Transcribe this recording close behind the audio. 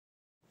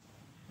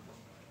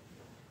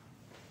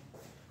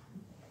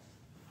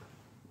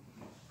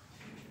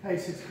Hey,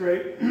 sixth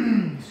grade,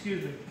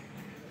 excuse me.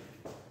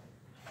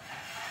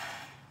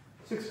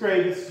 Sixth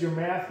grade, this is your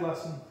math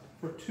lesson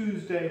for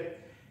Tuesday,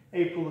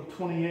 April the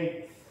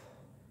 28th.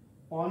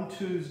 On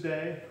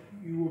Tuesday,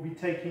 you will be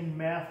taking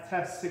Math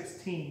Test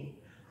 16.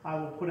 I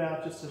will put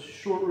out just a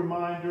short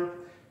reminder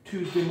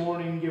Tuesday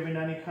morning, giving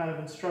any kind of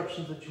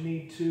instructions that you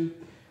need to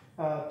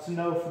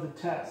know for the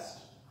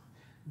test.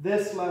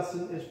 This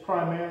lesson is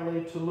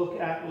primarily to look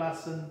at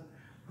lesson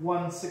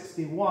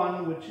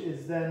 161, which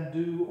is then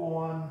due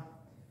on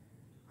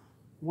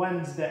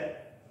Wednesday.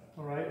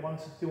 All right,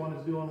 161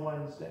 is due on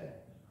Wednesday.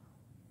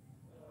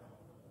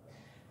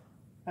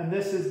 And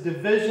this is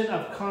division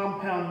of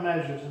compound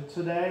measures. And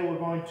today we're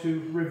going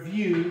to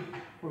review,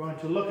 we're going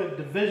to look at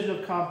division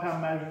of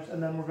compound measures,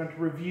 and then we're going to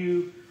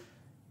review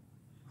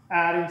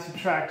adding,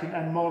 subtracting,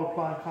 and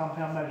multiplying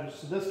compound measures.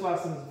 So this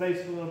lesson is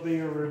basically going to be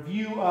a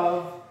review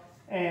of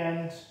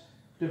and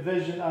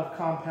division of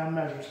compound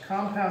measures.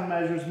 Compound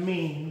measures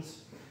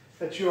means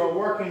that you are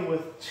working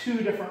with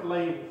two different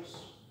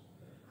labels.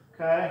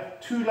 Okay?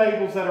 Two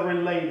labels that are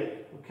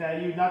related.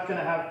 Okay? You're not going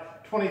to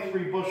have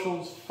 23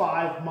 bushels,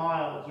 5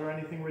 miles, or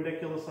anything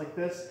ridiculous like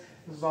this.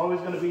 This is always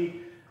going to be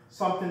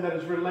something that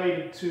is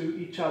related to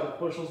each other,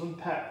 bushels and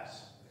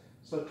pecks.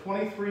 So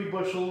 23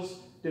 bushels,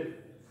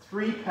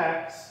 3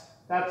 pecks,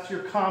 that's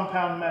your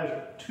compound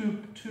measure,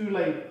 two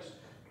labels.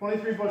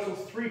 23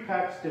 bushels, 3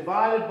 pecks,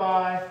 divided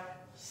by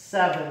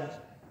 7.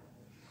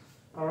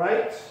 All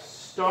right,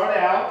 start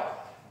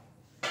out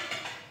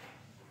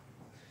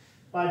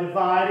by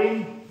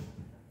dividing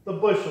the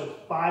bushels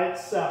by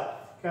itself,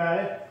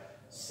 okay?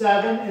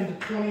 7 into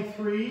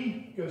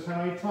 23 goes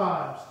how many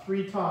times?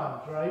 3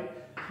 times, right?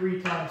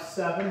 3 times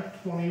 7,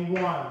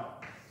 21.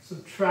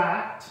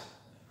 Subtract.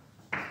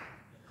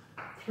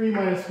 3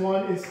 minus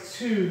 1 is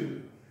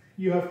 2.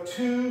 You have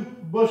 2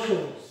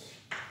 bushels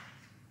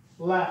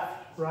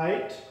left,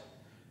 right?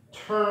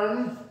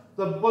 Turn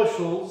the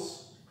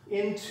bushels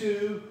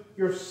into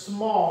your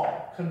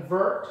small.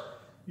 Convert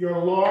your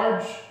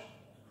large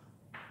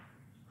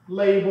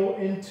label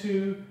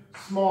into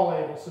small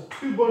label. So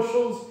 2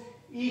 bushels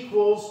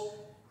equals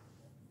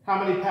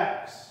how many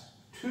pecks?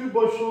 2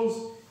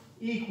 bushels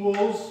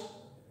equals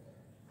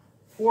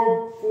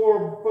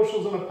 4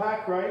 bushels in a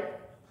peck, right?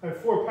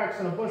 4 pecks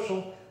in a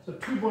bushel. So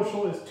 2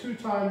 bushel is 2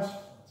 times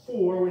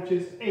 4, which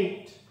is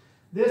 8.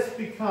 This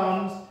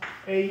becomes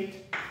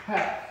 8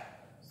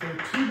 peck. So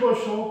 2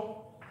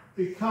 bushel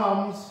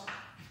becomes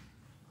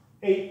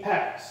 8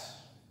 pecks.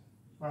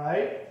 All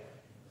right?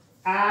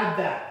 Add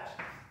that.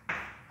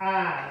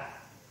 Add.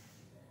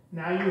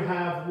 Now you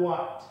have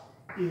what?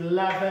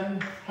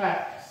 11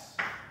 pecks.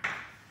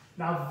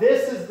 Now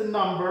this is the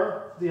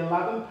number, the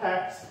 11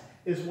 pecks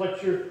is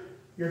what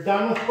you're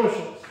done with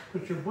bushels.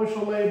 Put your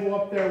bushel label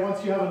up there.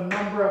 Once you have a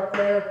number up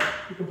there,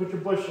 you can put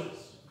your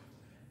bushels.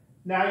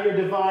 Now you're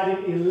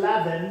dividing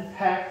 11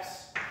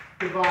 pecks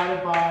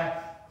divided by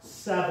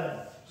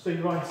 7. So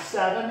you're going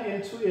 7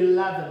 into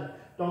 11.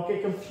 Don't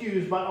get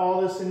confused by all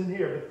this in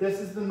here, but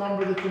this is the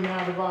number that you're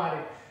now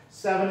dividing.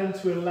 7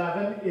 into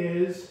 11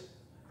 is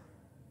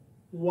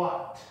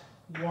what?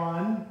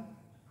 1,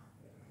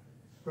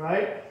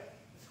 right?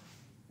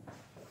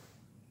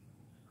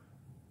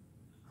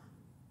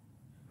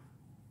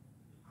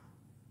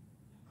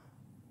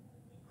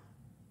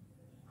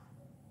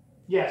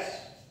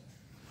 Yes.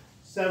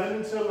 7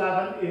 into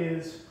 11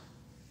 is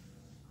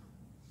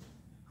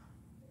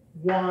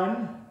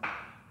 1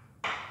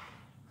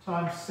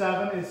 times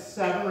 7 is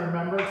 7.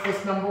 Remember, it's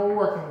this number we're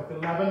working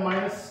with. 11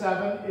 minus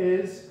 7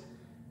 is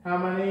how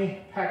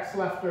many pecks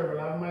left over?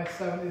 11 minus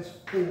 7 is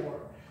 4.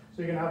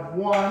 So you're going to have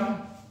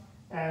 1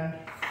 and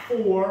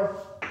 4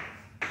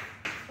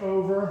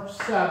 over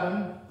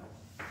 7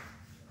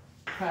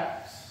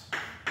 pecks.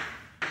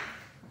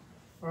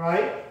 All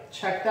right?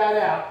 Check that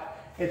out.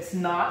 It's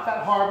not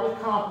that horribly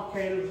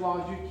complicated as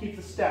long as you keep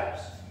the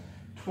steps.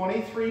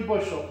 23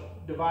 bushel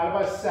divided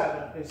by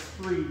 7 is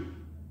 3.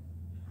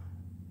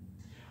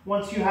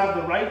 Once you have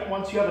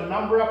a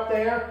number up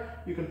there,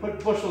 you can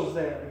put bushels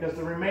there because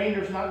the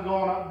remainder is not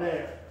going up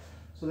there.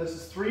 So this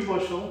is 3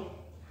 bushel.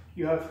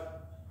 You have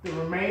the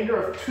remainder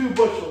of 2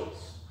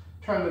 bushels.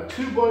 Turn the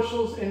 2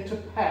 bushels into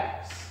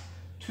pecks.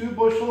 2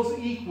 bushels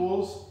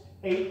equals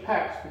 8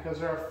 pecks because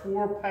there are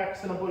 4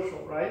 pecks in a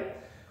bushel, right?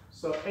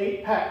 So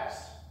 8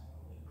 pecks.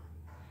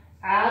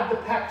 Add the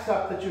pecks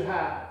up that you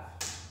have.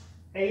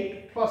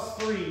 8 plus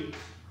 3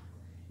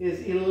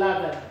 is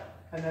 11.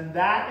 And then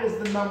that is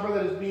the number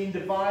that is being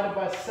divided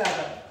by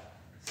 7.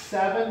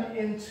 7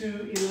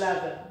 into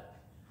 11.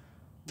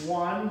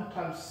 1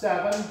 times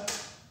 7.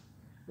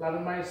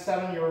 11 minus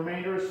 7, your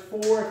remainder is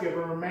 4. If you have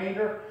a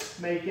remainder,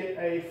 make it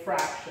a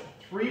fraction.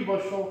 3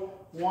 bushel,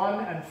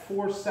 1 and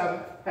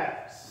 4/7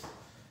 pecks.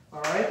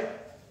 All right?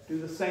 Do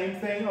the same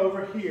thing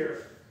over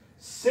here.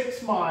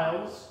 6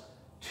 miles,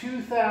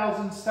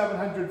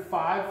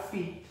 2,705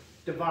 feet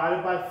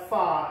divided by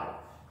 5.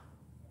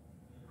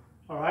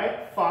 All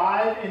right?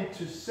 5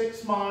 into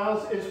 6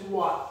 miles is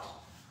what?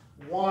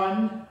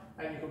 1,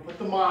 and you can put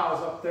the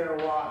miles up there.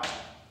 Why?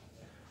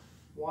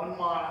 1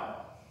 mile.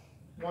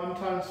 1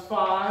 times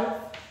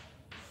 5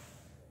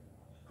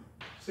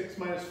 6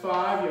 minus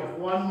 5, you have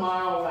 1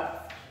 mile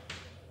left.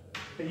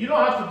 Okay, you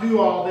don't have to do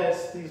all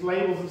this, these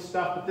labels and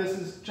stuff, but this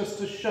is just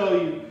to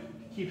show you,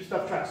 to keep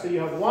stuff track. So you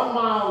have 1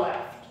 mile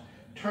left.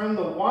 Turn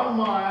the 1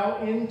 mile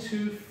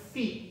into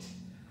feet.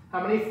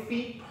 How many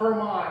feet per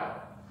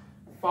mile?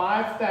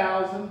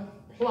 5,000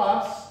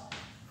 plus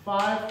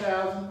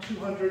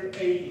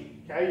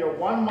 5,280. Okay, your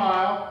 1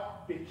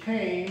 mile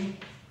became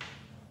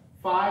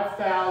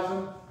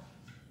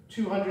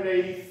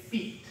 5,280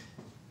 feet.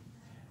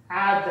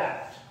 Add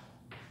that.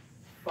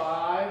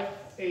 5,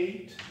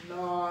 8,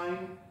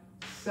 9,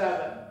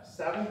 7.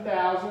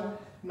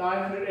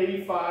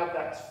 7,985.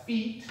 That's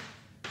feet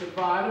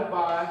divided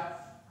by,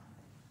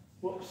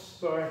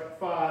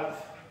 5.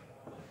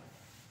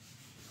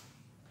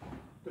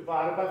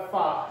 Divided by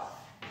 5.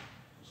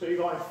 So you're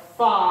going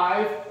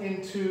 5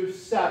 into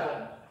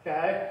 7.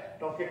 Okay?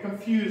 Don't get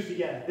confused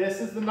again. This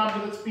is the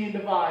number that's being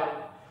divided.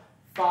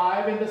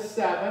 5 into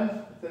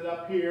 7, put it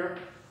up here.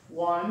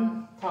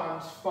 1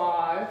 times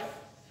 5,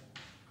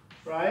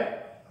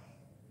 right?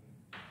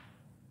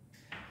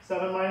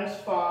 7 minus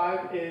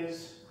 5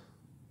 is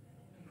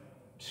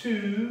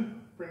 2.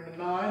 Bring the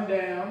 9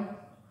 down.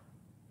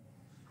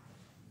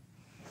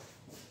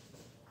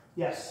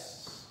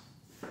 Yes.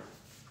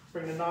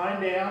 Bring the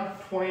 9 down.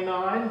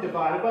 29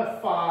 divided by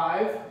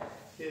 5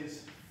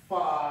 is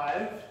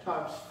 5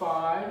 times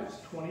 5 is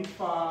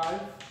 25.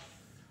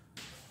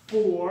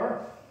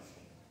 4.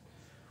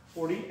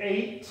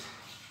 48.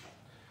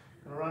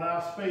 Gonna run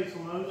out of space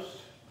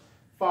almost.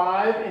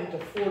 5 into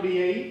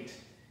 48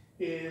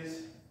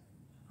 is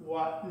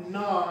what?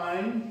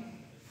 9.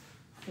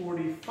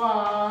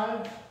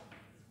 45.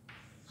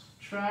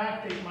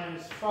 Subtract 8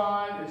 minus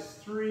 5 is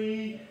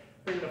 3.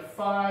 Bring the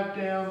 5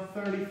 down.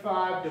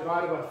 35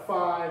 divided by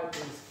 5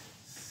 is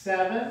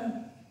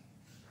 7.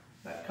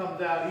 That comes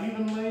out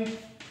evenly.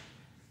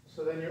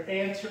 So then your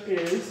answer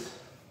is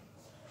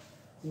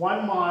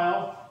 1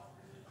 mile,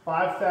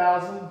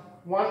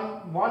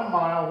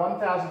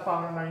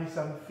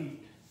 1,597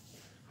 feet.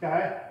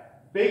 Okay?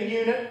 Big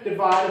unit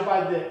divided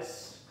by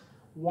this.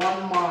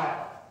 1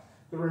 mile.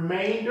 The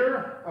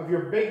remainder of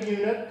your big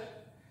unit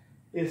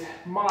is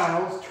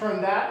miles.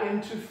 Turn that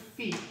into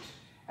feet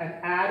and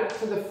add it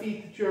to the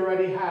feet that you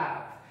already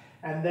have.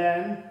 And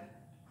then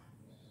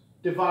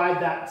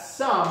divide that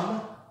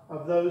sum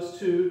of those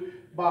two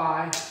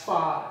by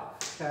 5.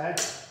 Okay?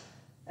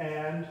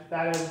 And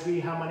that will be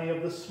how many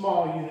of the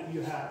small unit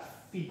you have.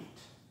 Feet.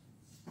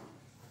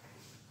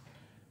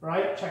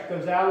 Right? Check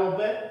those out a little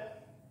bit.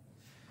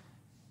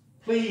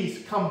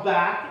 Please come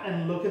back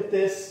and look at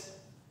this.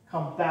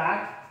 Come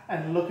back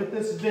and look at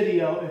this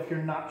video if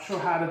you're not sure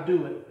how to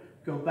do it.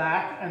 Go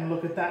back and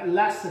look at that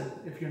lesson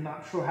if you're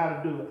not sure how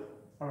to do it.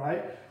 All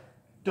right?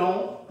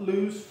 Don't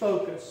lose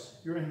focus.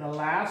 You're in the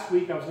last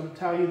week. I was going to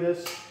tell you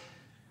this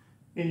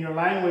in your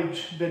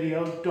language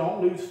video.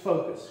 Don't lose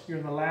focus. You're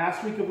in the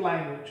last week of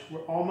language.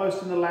 We're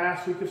almost in the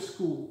last week of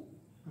school.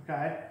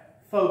 Okay?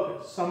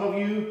 Focus. Some of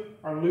you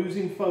are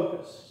losing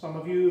focus. Some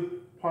of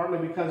you partly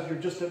because you're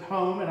just at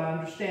home, and I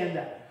understand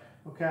that.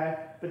 Okay?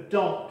 But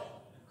don't.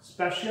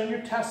 Especially on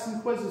your tests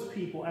and quizzes,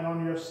 people, and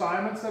on your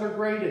assignments that are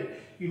graded.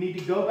 You need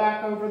to go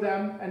back over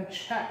them and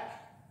check.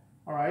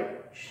 All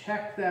right?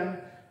 Check them.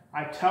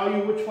 I tell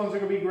you which ones are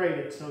going to be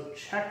graded, so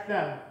check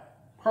them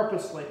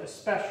purposely,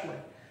 especially.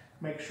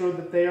 Make sure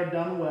that they are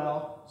done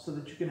well so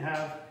that you can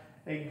have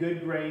a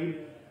good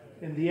grade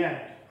in the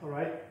end. All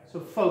right? So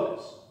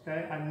focus.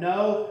 Okay? I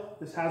know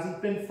this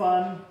hasn't been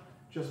fun,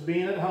 just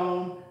being at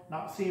home,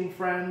 not seeing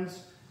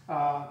friends.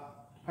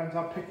 Depends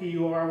how picky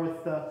you are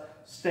with the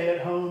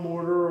stay-at-home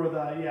order or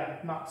the,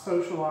 not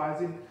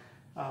socializing.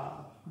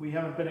 We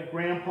haven't been at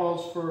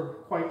Grandpa's for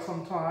quite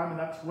some time, and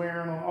that's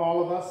wearing on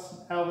all of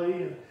us.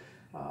 Ellie, and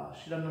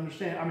she doesn't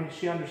understand. I mean,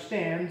 she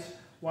understands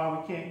why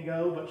we can't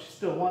go, but she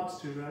still wants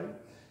to, right?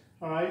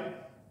 All right?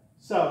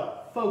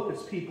 So,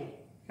 focus, people.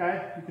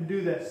 Okay? You can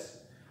do this.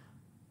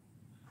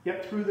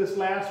 Get through this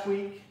last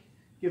week.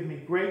 Give me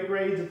great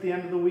grades at the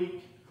end of the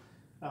week.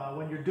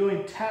 When you're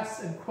doing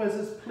tests and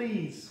quizzes,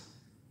 please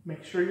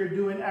make sure you're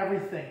doing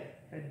everything.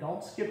 Okay?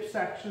 Don't skip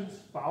sections.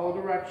 Follow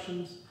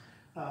directions.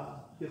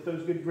 Get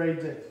those good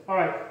grades in. All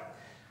right.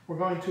 We're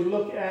going to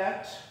look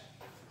at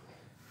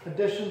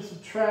addition,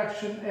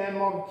 subtraction, and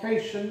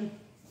multiplication.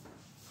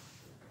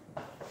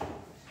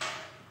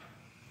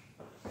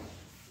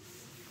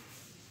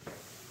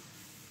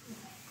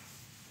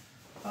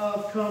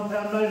 Of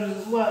compound measures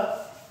as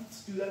well.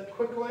 Let's do that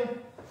quickly.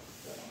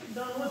 I'm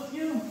done with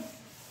you.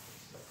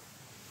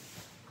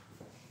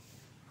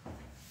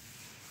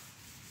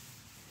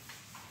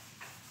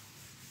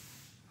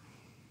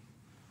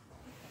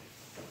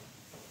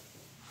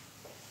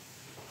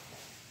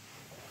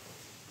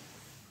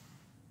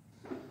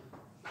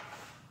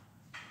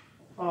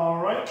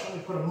 All right, let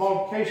me put a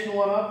multiplication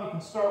one up. You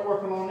can start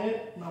working on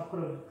it, and I'll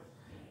put an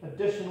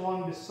addition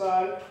one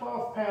beside it.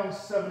 12 pounds,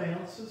 7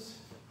 ounces.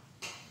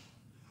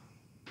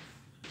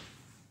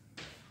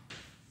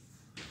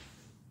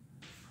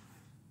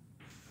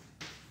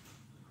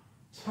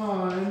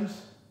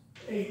 Times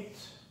 8.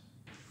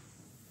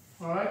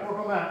 All right, work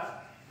on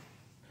that.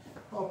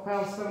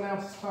 couple pounds, 7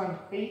 ounces times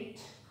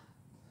 8.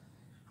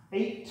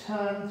 8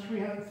 times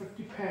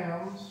 350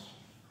 pounds.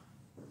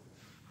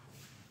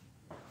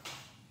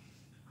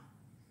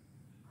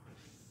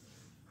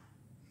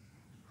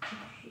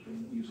 Should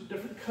use a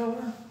different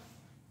color.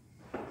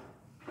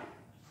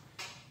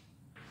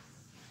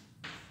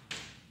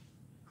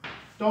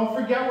 Don't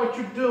forget what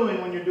you're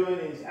doing when you're doing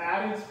these.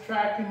 Adding,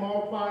 subtracting,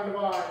 multiplying,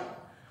 dividing.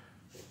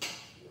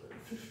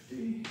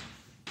 50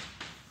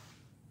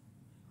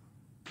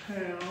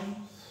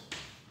 pounds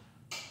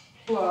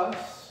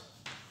plus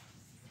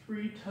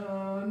 3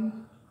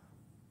 ton.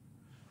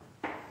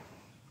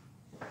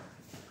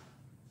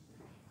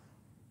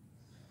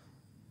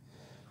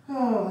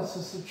 Oh, that's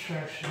a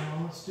subtraction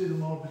one. Let's do the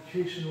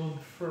multiplication one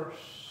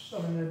first.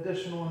 I mean the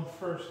addition one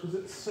first because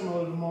it's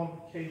similar to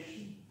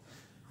multiplication.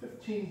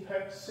 15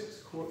 packs,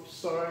 6 quarts,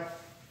 sorry.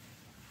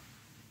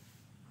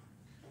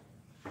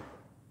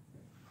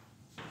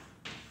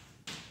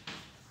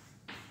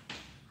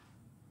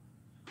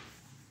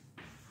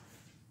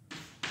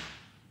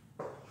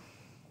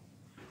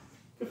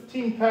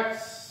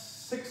 Packs,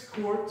 6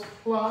 quarts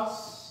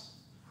plus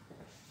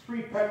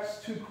 3 packs,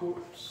 2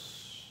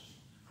 quarts.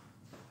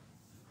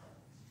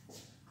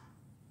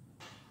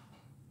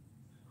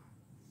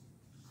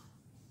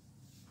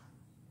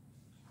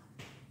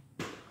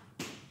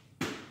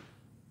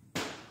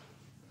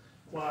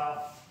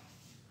 Wow.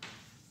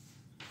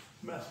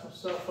 Messed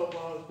myself up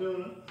while I was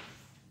doing it.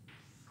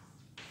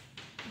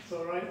 It's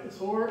alright, this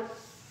will work.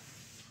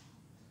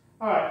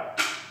 Alright,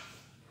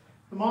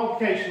 the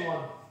multiplication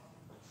one.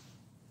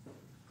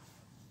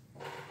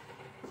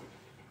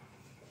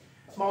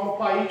 Let's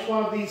multiply each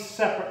one of these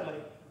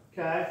separately,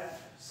 okay?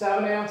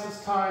 7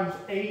 ounces times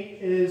 8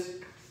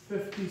 is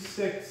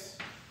 56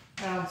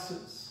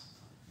 ounces.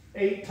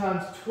 8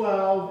 times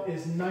 12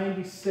 is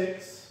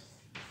 96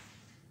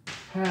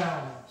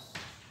 pounds.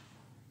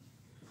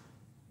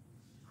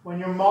 When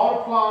you're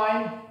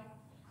multiplying,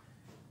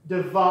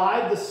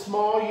 divide the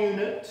small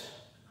unit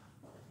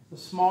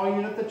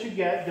that you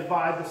get,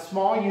 divide the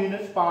small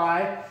unit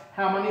by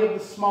how many of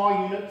the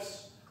small units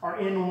are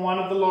in one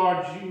of the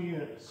large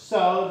units.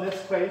 So in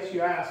this case,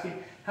 you're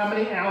asking, how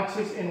many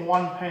ounces in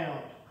 1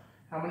 pound?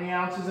 How many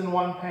ounces in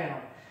 1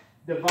 pound?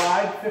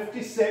 Divide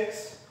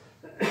 56.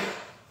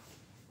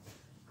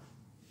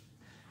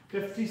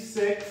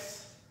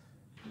 56.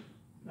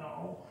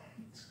 No,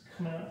 it's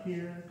come out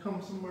here.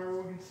 Come somewhere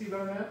where we can see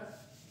that at.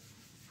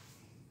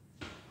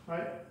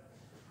 Right?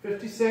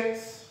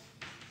 56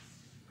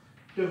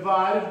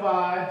 divided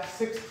by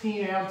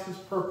 16 ounces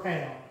per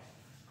pound.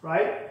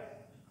 Right?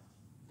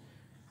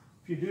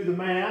 If you do the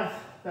math,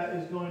 that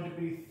is going to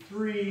be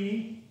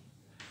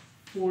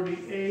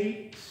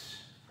 348.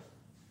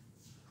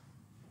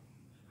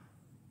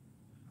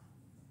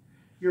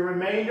 Your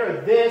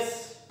remainder,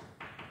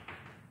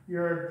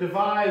 your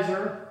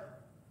divisor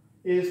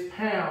is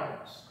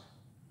pounds,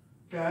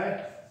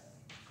 okay?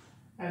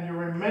 And your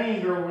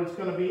remainder was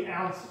going to be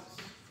ounces.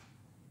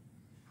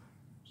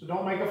 So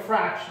don't make a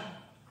fraction.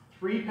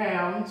 3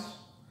 pounds,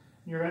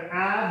 you're going to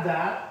add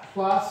that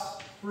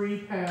plus 3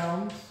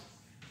 pounds,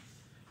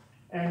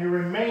 and your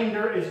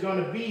remainder is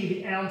going to be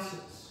the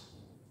ounces.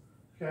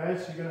 Okay,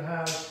 so you're going to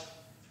have,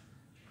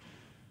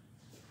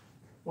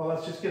 well,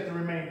 let's just get the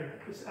remainder.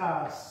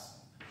 The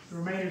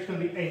remainder is going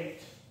to be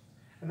 8,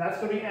 and that's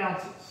going to be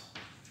ounces.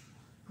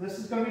 This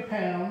is going to be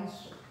pounds.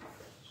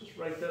 Let's just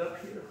write that up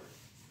here.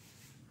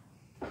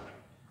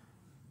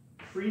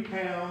 3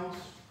 pounds,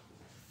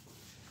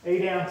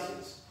 8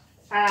 ounces.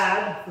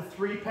 Add the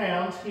 3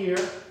 pounds here.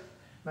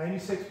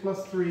 96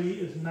 plus 3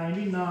 is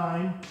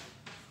 99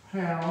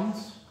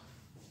 pounds,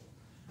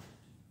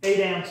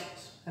 8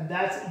 ounces. And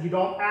that's, you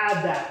don't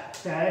add that,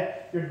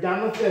 okay? You're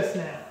done with this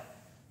now.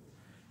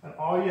 And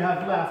all you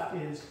have left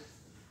is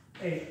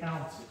 8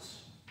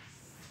 ounces.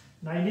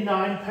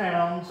 99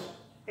 pounds,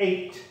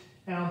 8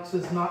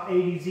 ounces, not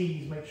 80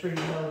 Z's. Make sure you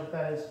know that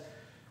that is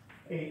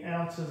 8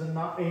 ounces and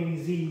not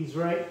 80 Z's,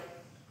 right?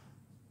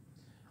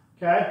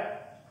 Okay?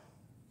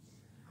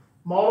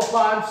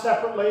 Multiply them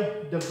separately.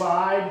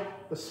 Divide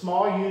the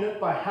small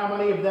unit by how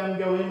many of them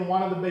go in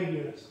one of the big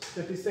units.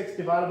 56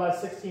 divided by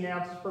 16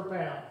 ounces per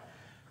pound.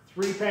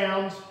 3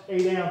 pounds,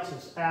 8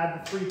 ounces.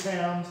 Add the 3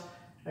 pounds,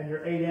 and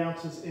your 8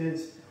 ounces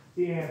is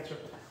the answer.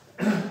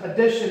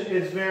 Addition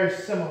is very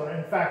similar.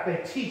 In fact,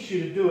 they teach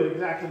you to do it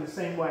exactly the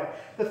same way.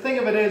 The thing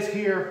of it is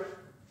here,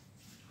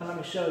 and let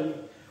me show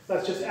you.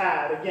 Let's just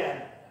add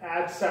again.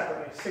 Add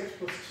separately. 6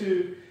 plus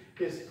 2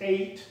 is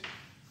 8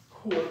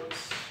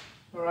 quarts.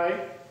 All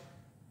right?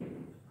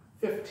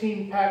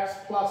 15 pecks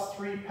plus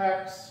 3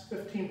 pecks.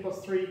 15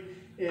 plus 3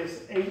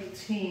 is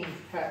 18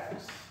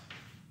 pecks.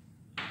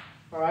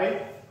 All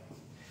right?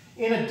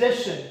 In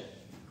addition,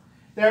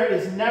 there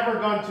is never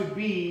going to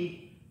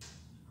be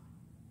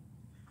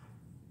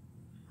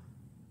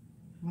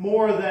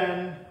more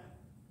than,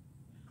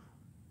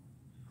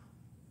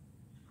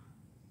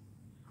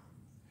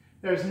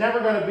 there's never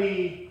going to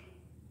be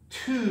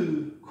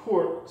 2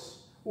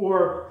 quarts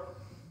or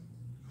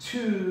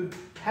 2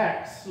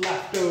 pecks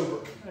left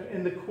over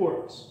in the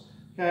quarts,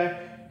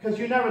 okay? because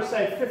you never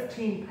say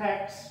 15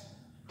 pecks,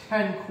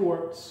 10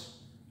 quarts,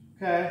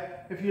 okay?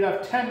 If you'd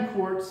have 10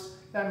 quarts,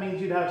 that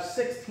means you'd have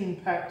 16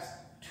 pecks,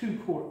 2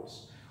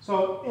 quarts.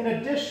 So in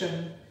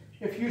addition,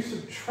 if you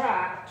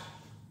subtract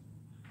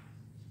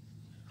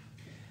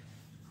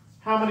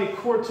how many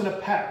quarts in a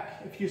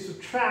peck, if you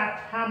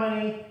subtract how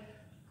many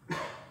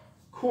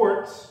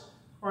quarts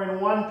are in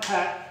one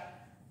peck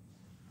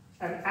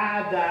and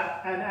add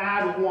that and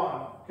add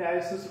 1,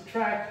 okay? So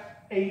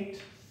subtract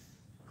 8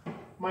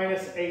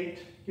 minus 8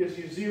 gives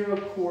you 0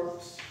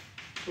 quarts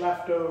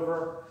left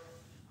over.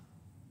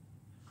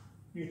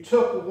 You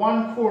took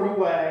 1 quart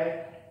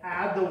away,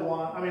 add the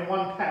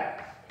 1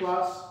 peck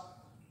plus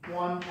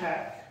 1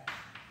 peck,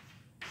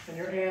 and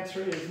your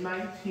answer is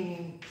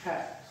 19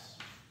 pecks.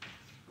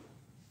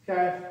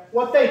 Okay?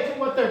 What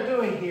they're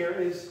doing here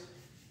is,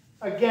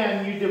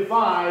 again, you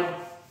divide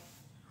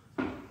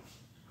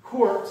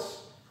quarts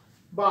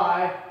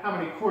by how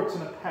many quarts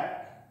in a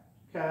peck.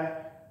 Okay?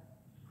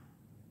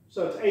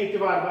 So it's 8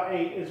 divided by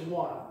 8 is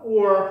 1.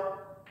 Or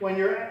when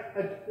you're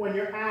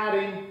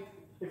adding,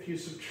 if you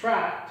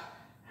subtract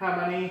how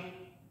many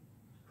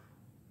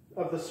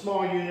of the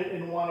small unit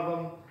in one of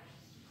them,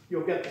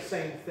 you'll get the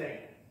same thing.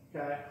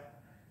 Okay?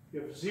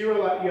 You have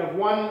 0, you have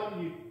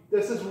 1,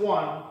 this is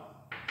 1.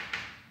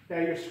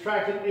 Okay, you're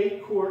subtracting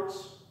 8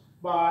 quarts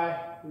by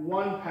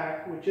 1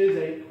 peck, which is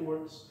 8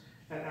 quarts,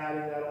 and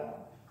adding that on.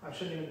 I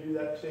shouldn't even do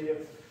that to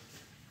you.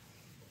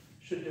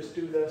 Should just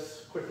do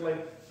this quickly.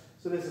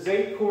 So this is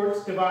 8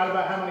 quarts divided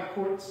by how many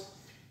quarts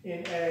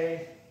in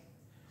a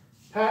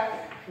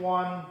peck?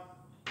 1.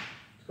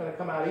 It's going to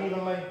come out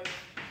evenly.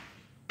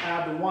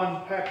 Add the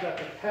 1 peck,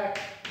 that's a peck.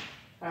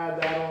 Add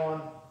that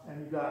on,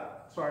 and you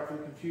got, sorry for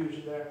the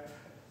confusion there.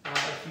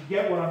 If you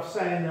get what I'm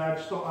saying there, I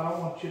don't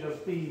want you to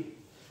be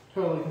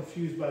totally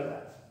confused by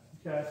that.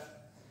 Okay?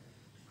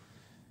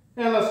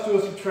 And let's do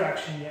a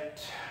subtraction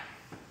yet.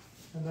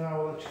 And then I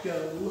will let you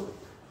go.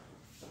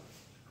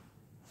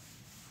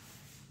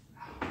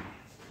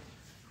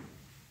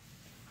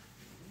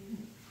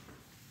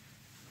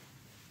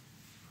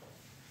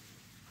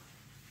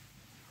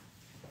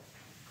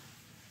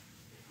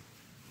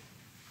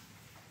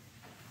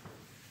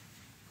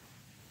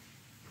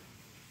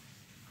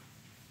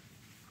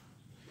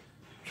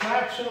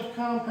 Subtraction of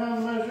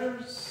compound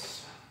measures.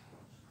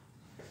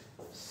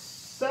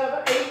 8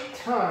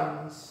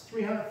 tons,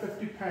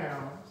 350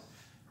 pounds.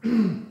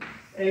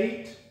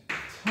 8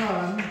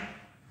 ton,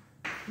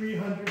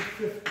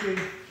 350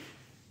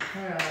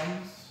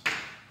 pounds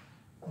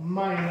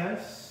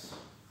minus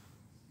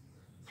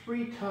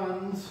 3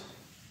 tons,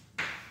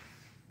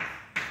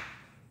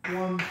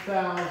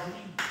 1,000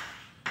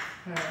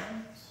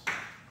 pounds.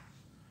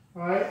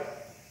 All right.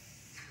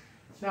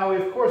 Now we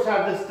of course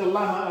have this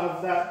dilemma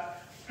of that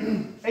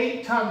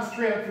 8 tons,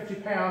 350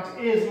 pounds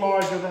is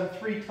larger than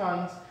 3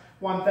 tons,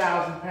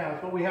 1,000 pounds.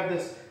 But we have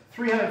this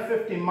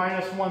 350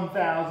 minus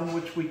 1,000,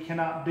 which we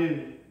cannot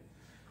do.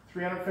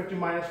 350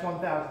 minus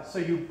 1,000. So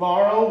you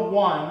borrow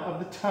 1 of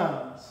the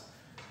tons.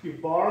 You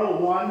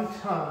borrow 1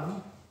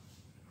 ton,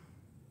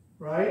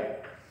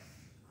 right?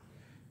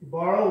 You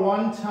borrow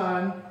 1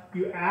 ton.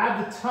 You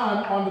add the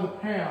ton onto the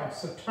pounds.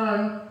 So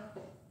turn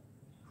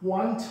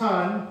 1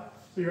 ton.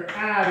 So you're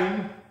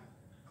adding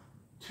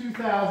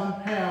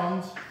 2,000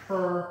 pounds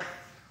per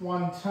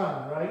 1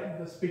 ton, right?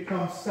 This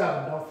becomes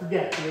 7. Don't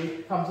forget, the 8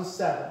 becomes a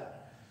 7.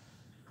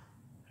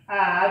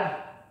 Add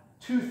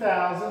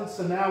 2,000,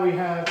 so now we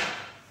have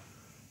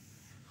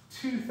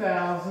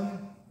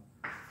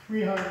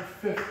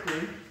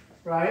 2,350,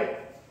 right?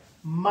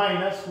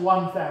 Minus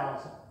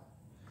 1,000.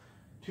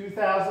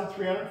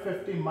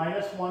 2,350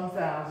 minus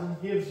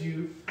 1,000 gives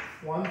you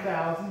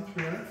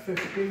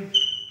 1,350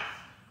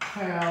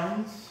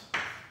 pounds.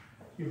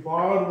 You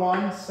borrowed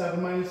 1, 7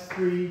 minus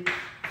 3,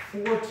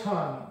 4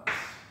 tons.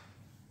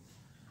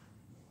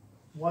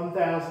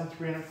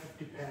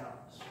 1,350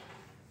 pounds.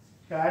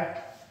 Okay?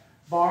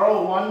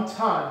 Borrow 1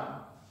 ton.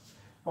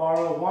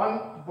 Borrow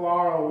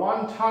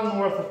one ton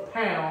worth of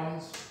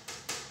pounds.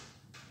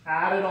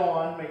 Add it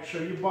on. Make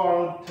sure you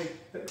borrowed.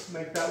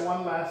 Make that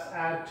 1 less.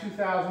 Add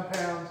 2,000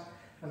 pounds,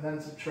 and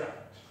then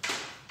subtract.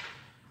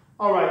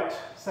 All right.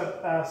 So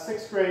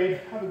 6th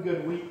grade. Have a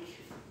good week.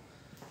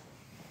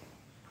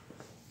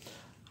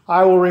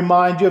 I will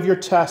remind you of your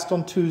test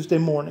on Tuesday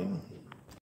morning.